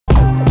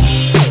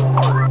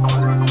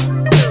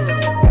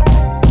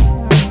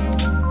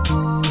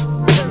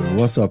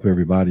What's up,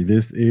 everybody?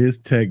 This is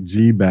Tech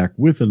G back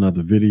with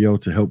another video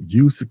to help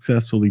you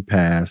successfully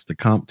pass the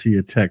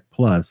CompTIA Tech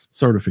Plus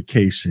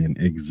certification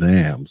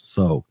exam.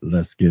 So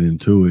let's get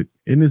into it.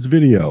 In this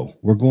video,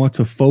 we're going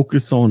to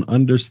focus on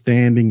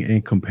understanding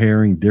and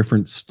comparing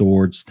different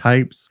storage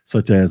types,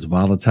 such as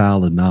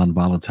volatile and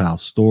non-volatile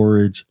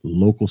storage,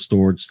 local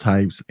storage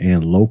types,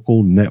 and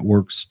local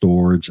network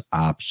storage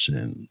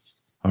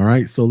options. All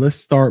right, so let's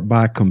start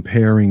by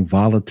comparing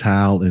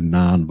volatile and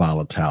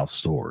non-volatile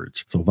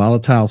storage. So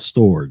volatile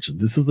storage,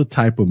 this is a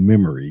type of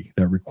memory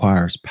that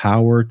requires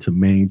power to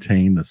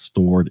maintain the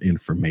stored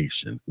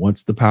information.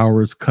 Once the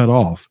power is cut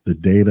off, the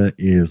data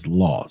is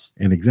lost.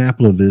 An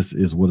example of this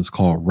is what is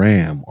called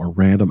RAM, or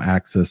random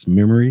access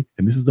memory,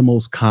 and this is the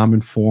most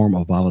common form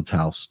of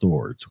volatile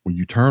storage. When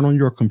you turn on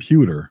your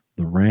computer,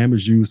 the RAM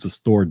is used to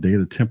store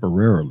data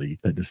temporarily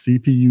that the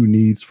CPU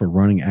needs for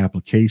running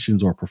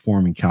applications or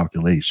performing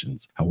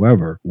calculations.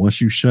 However,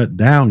 once you shut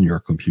down your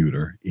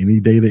computer,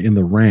 any data in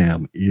the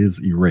RAM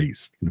is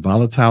erased. In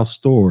volatile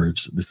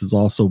storage, this is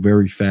also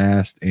very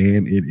fast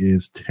and it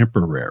is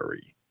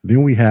temporary.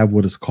 Then we have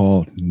what is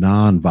called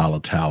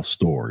non-volatile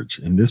storage,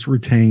 and this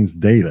retains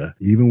data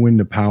even when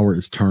the power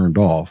is turned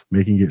off,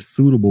 making it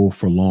suitable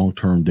for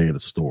long-term data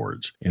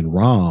storage. And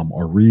ROM,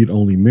 or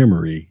read-only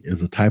memory,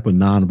 is a type of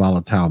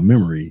non-volatile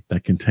memory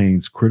that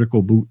contains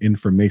critical boot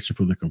information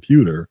for the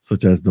computer,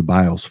 such as the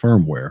BIOS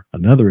firmware.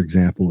 Another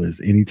example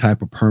is any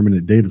type of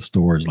permanent data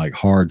storage like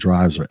hard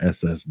drives or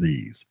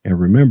SSDs. And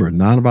remember,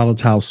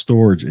 non-volatile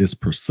storage is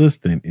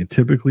persistent and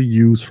typically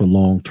used for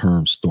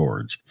long-term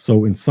storage.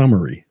 So in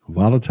summary,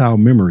 volatile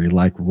memory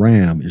like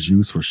RAM is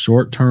used for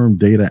short-term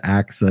data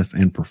access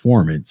and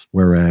performance,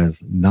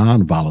 whereas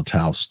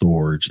non-volatile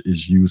storage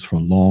is used for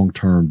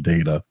long-term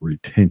data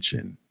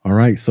retention. All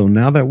right, so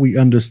now that we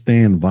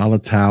understand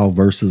volatile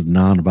versus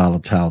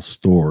non-volatile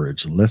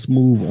storage, let's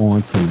move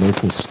on to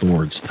local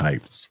storage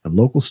types. And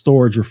local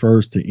storage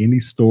refers to any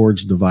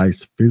storage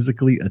device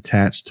physically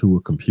attached to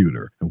a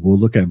computer. And we'll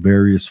look at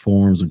various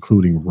forms,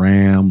 including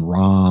RAM,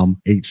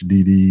 ROM,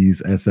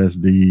 HDDs,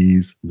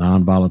 SSDs,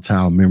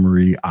 non-volatile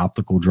memory,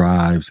 optical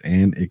drives,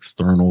 and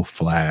external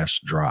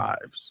flash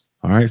drives.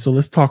 All right, so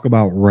let's talk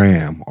about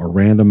RAM, or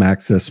random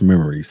access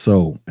memory.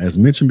 So as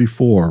mentioned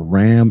before,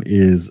 RAM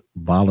is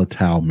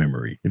volatile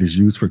memory. It is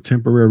used for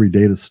temporary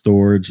data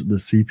storage the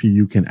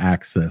CPU can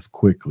access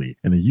quickly.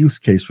 And a use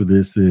case for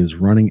this is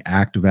running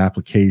active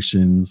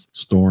applications,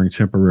 storing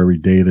temporary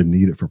data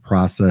needed for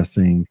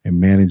processing, and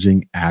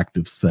managing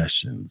active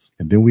sessions.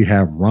 And then we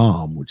have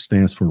ROM, which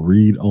stands for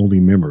read-only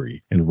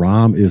memory. And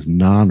ROM is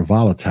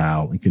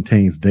non-volatile and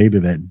contains data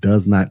that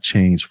does not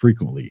change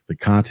frequently. The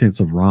contents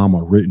of ROM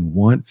are written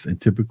once and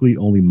typically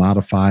only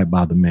modified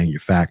by the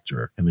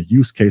manufacturer. And the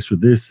use case for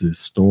this is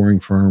storing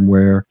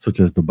firmware such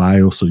as the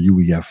BIOS or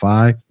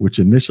UEFI, which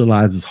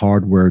initializes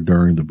hardware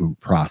during the boot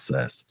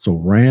process. So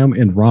RAM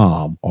and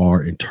ROM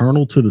are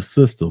internal to the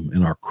system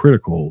and are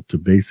critical to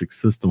basic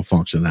system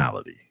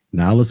functionality.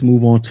 Now let's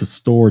move on to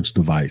storage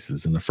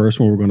devices. And the first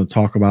one we're going to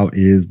talk about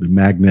is the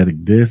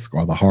magnetic disk,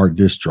 or the hard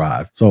disk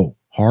drive. So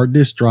hard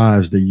disk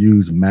drives, they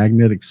use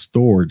magnetic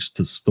storage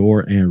to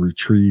store and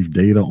retrieve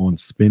data on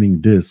spinning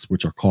disks,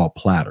 which are called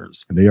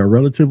platters. And they are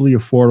relatively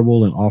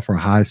affordable and offer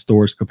high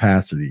storage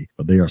capacity,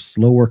 but they are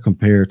slower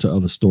compared to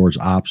other storage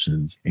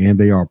options, and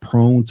they are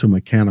prone to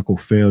mechanical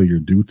failure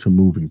due to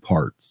moving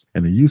parts.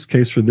 And the use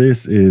case for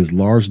this is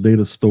large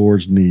data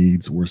storage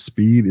needs where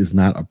speed is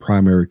not a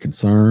primary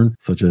concern,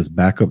 such as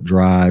backup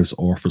drives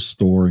or for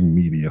storing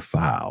media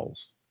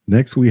files.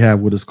 Next, we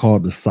have what is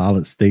called the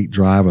solid state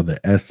drive, or the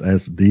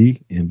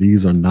SSD, and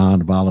these are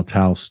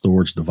non-volatile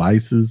storage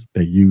devices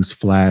that use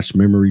flash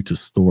memory to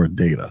store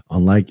data.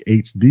 Unlike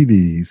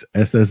HDDs,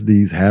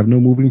 SSDs have no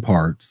moving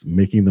parts,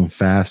 making them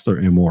faster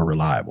and more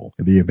reliable.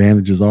 And the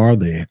advantages are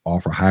they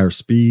offer higher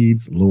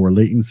speeds, lower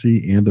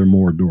latency, and they're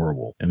more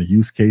durable. And a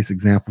use case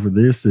example for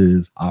this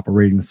is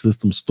operating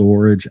system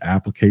storage,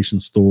 application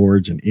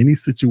storage, and any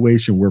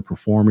situation where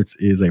performance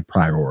is a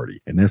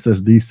priority. An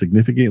SSD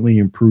significantly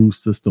improves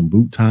system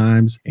boot times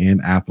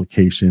and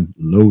application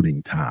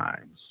loading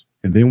times.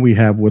 And then we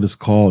have what is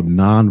called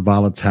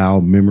non-volatile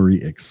memory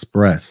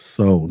express.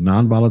 So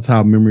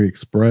non-volatile memory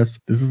express,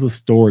 this is a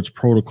storage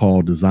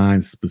protocol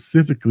designed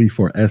specifically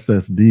for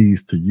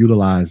SSDs to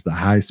utilize the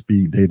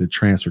high-speed data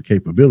transfer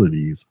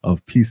capabilities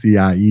of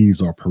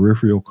PCIEs, or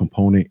peripheral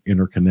component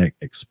interconnect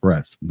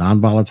express.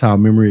 Non-volatile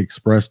memory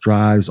express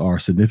drives are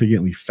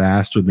significantly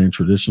faster than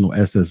traditional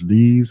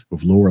SSDs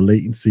with lower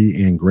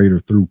latency and greater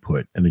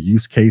throughput. And the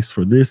use case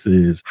for this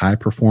is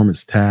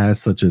high-performance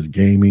tasks such as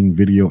gaming,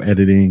 video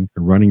editing,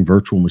 and running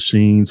virtual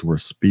machines where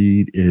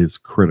speed is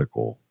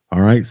critical. All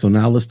right, so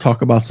now let's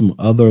talk about some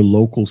other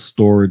local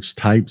storage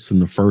types.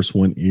 And the first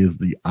one is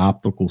the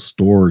optical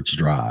storage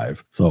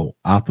drive. So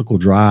optical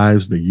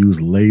drives, they use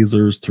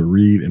lasers to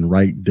read and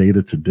write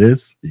data to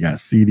disks. You got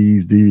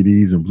CDs,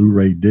 DVDs, and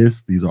Blu-ray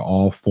discs. These are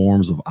all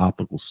forms of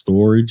optical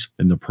storage.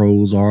 And the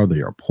pros are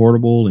they are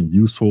portable and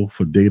useful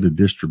for data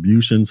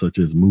distribution, such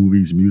as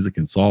movies, music,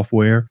 and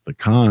software. The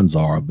cons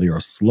are they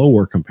are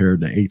slower compared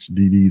to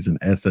HDDs and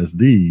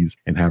SSDs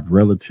and have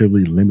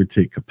relatively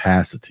limited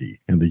capacity.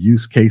 And the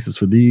use cases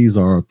for these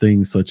are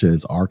things such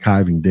as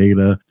archiving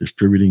data,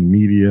 distributing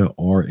media,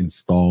 or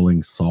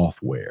installing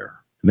software.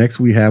 Next,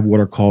 we have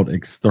what are called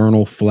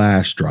external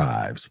flash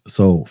drives.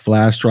 So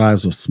flash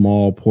drives are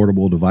small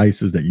portable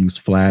devices that use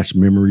flash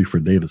memory for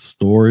data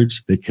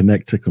storage. They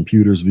connect to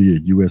computers via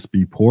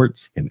USB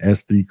ports, and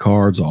SD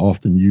cards are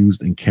often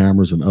used in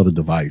cameras and other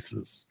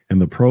devices. And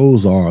the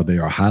pros are they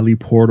are highly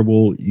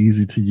portable,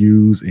 easy to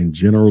use, and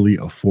generally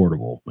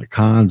affordable. The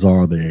cons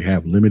are they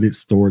have limited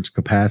storage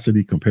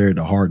capacity compared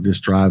to hard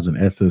disk drives and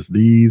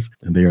SSDs,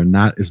 and they are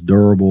not as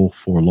durable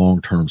for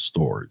long-term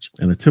storage.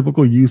 And a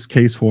typical use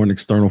case for an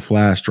external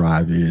flash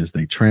drive is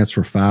they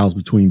transfer files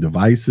between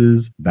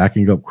devices,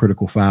 backing up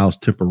critical files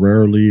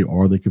temporarily,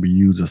 or they could be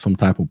used as some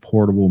type of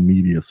portable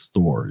media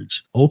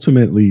storage.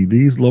 Ultimately,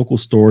 these local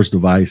storage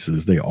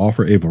devices, they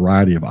offer a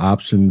variety of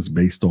options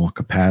based on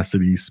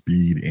capacity,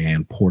 speed,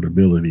 and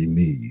portability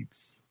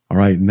needs. All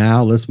right,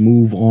 now let's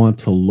move on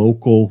to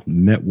local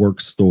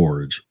network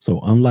storage. So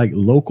unlike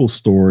local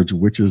storage,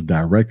 which is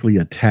directly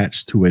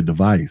attached to a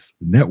device,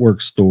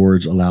 network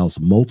storage allows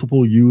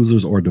multiple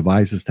users or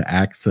devices to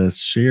access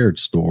shared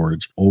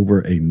storage over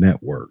a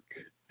network.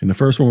 And the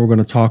first one we're going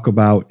to talk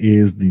about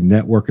is the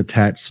network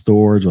attached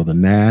storage, or the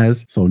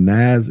NAS. So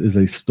NAS is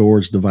a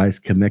storage device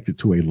connected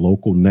to a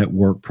local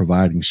network,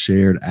 providing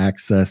shared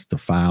access to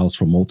files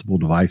from multiple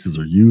devices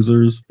or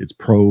users. Its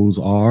pros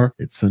are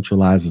it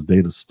centralizes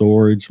data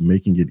storage,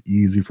 making it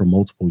easy for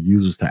multiple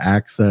users to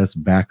access,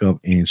 backup,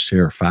 and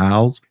share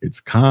files. Its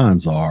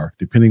cons are,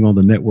 depending on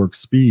the network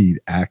speed,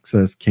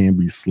 access can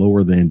be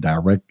slower than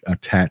direct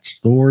attached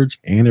storage,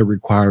 and it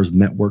requires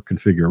network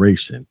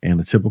configuration. And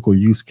a typical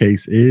use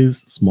case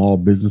is small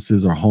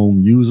businesses or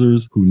home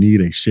users who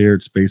need a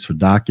shared space for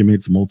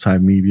documents,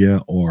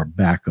 multimedia, or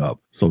backup.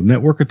 So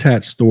network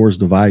attached storage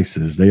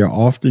devices, they are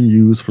often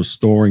used for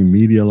storing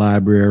media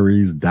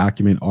libraries,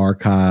 document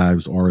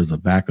archives, or as a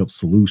backup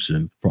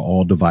solution for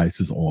all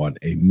devices on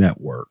a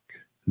network.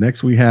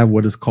 Next, we have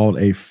what is called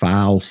a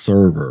file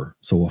server.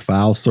 So a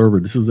file server,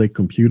 this is a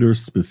computer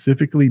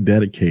specifically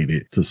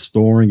dedicated to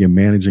storing and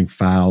managing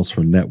files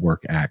for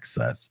network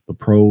access. The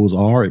pros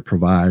are it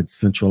provides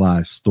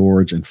centralized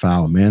storage and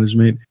file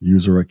management,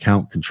 user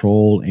account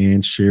control,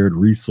 and shared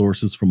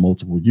resources for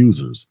multiple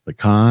users. The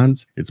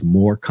cons, it's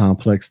more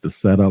complex to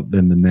set up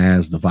than the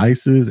NAS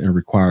devices and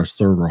requires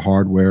server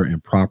hardware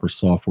and proper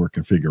software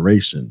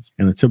configurations.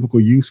 In a typical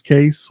use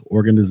case,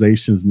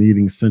 organizations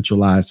needing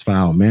centralized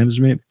file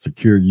management,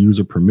 secure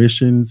user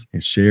permissions,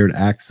 and shared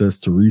access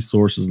to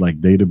resources like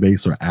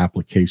database or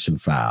application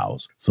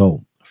files.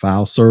 So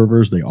file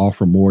servers, they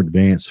offer more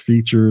advanced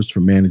features for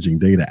managing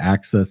data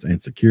access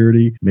and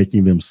security,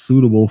 making them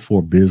suitable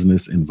for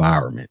business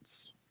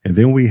environments. And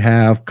then we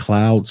have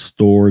cloud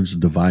storage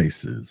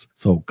devices.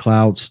 So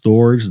cloud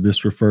storage,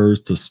 this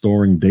refers to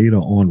storing data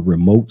on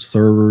remote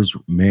servers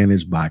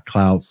managed by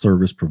cloud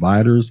service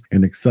providers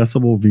and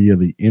accessible via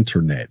the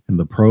internet. And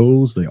the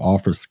pros, they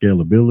offer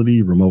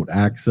scalability, remote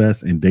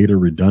access, and data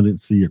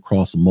redundancy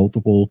across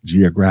multiple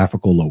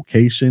geographical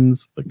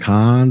locations. The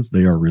cons,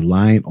 they are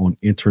reliant on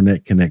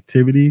internet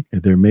connectivity,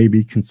 and there may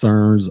be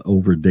concerns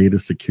over data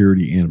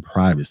security and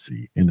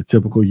privacy. In a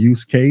typical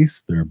use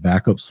case, there are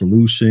backup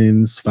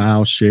solutions,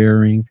 file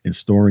sharing, and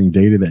storing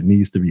data that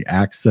needs to be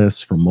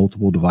accessed from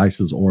multiple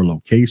devices or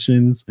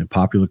locations. And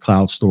popular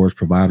cloud storage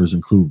providers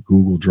include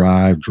Google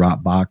Drive,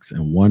 Dropbox,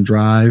 and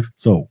OneDrive.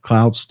 So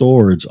cloud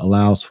storage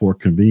allows for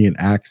convenient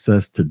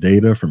access to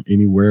data from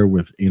anywhere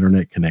with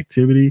internet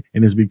connectivity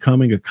and is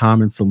becoming a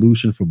common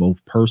solution for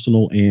both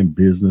personal and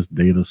business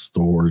data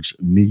storage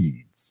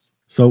needs.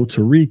 So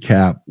to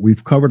recap,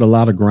 we've covered a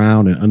lot of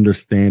ground in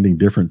understanding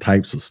different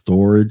types of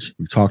storage.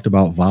 We talked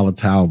about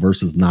volatile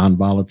versus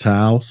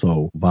non-volatile.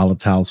 So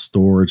volatile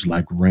storage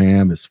like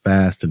RAM is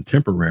fast and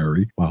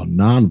temporary, while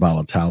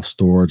non-volatile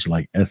storage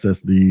like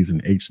SSDs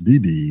and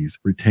HDDs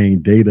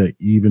retain data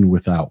even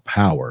without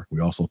power.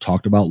 We also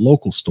talked about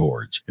local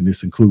storage, and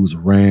this includes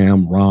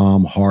RAM,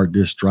 ROM, hard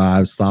disk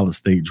drives, solid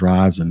state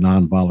drives, and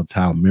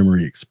non-volatile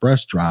memory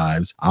express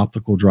drives,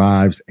 optical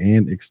drives,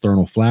 and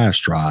external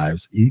flash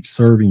drives, each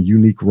serving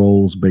unique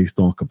roles based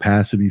on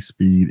capacity,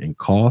 speed, and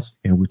cost.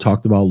 And we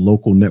talked about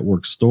local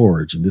network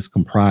storage, and this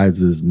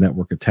comprises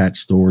network attached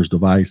storage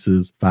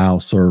devices, file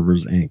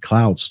servers, and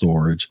cloud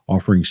storage,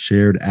 offering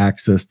shared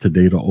access to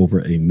data over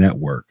a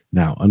network.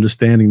 Now,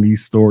 understanding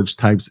these storage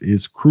types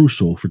is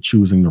crucial for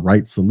choosing the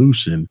right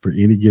solution for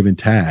any given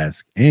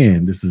task,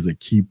 and this is a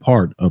key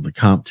part of the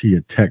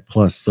CompTIA Tech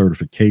Plus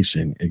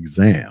certification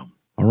exam.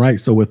 All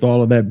right, so with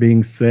all of that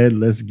being said,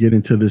 let's get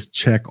into this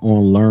check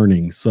on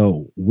learning.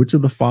 So, which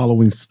of the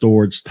following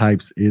storage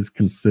types is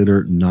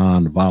considered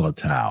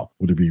non-volatile?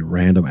 Would it be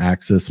random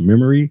access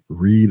memory,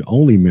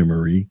 read-only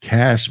memory,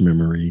 cache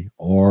memory,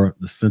 or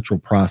the central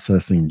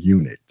processing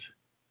unit?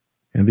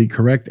 And the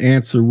correct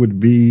answer would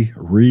be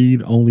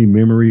read-only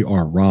memory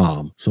or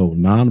ROM. So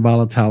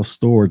non-volatile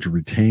storage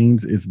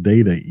retains its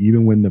data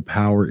even when the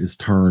power is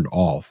turned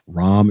off.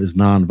 ROM is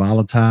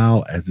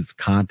non-volatile as its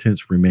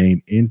contents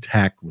remain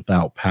intact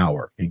without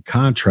power. In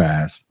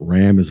contrast,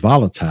 RAM is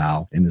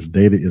volatile and its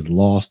data is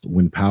lost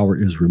when power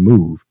is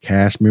removed.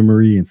 Cache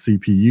memory and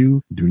CPU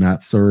do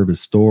not serve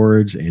as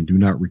storage and do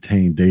not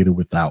retain data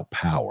without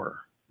power.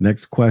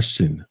 Next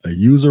question. A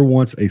user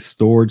wants a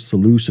storage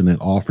solution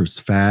that offers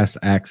fast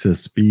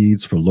access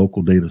speeds for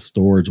local data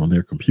storage on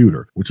their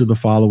computer. Which of the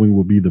following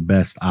will be the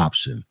best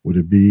option? Would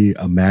it be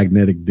a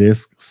magnetic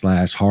disk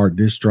 / hard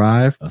disk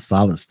drive, a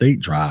solid state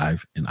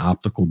drive, an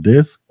optical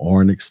disk,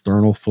 or an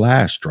external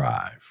flash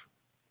drive?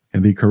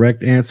 And the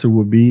correct answer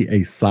would be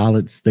a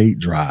solid state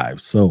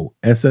drive. So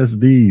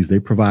SSDs, they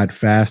provide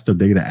faster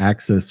data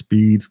access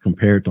speeds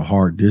compared to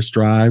hard disk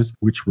drives,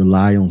 which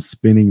rely on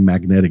spinning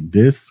magnetic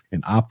disks,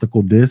 and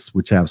optical disks,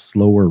 which have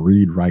slower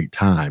read-write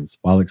times.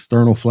 While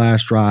external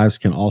flash drives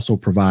can also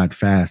provide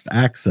fast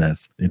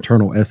access,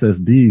 internal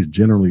SSDs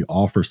generally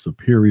offer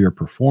superior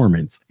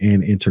performance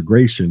and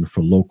integration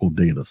for local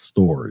data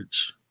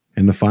storage.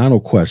 And the final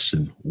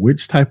question,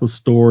 which type of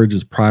storage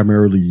is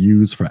primarily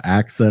used for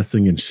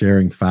accessing and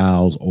sharing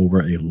files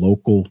over a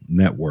local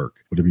network?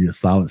 Would it be a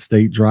solid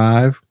state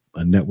drive,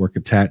 a network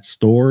attached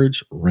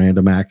storage,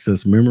 random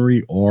access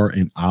memory, or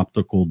an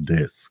optical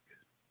disk?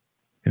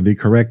 And the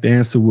correct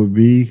answer would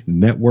be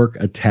network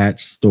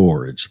attached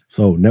storage.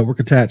 So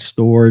network attached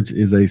storage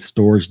is a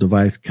storage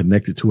device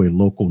connected to a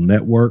local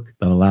network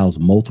that allows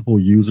multiple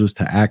users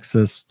to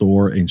access,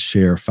 store, and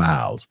share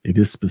files. It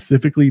is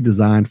specifically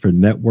designed for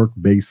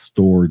network-based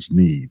storage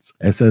needs.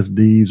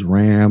 SSDs,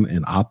 RAM,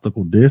 and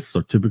optical disks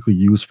are typically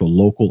used for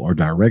local or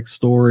direct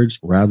storage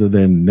rather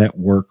than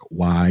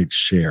network-wide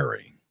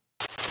sharing.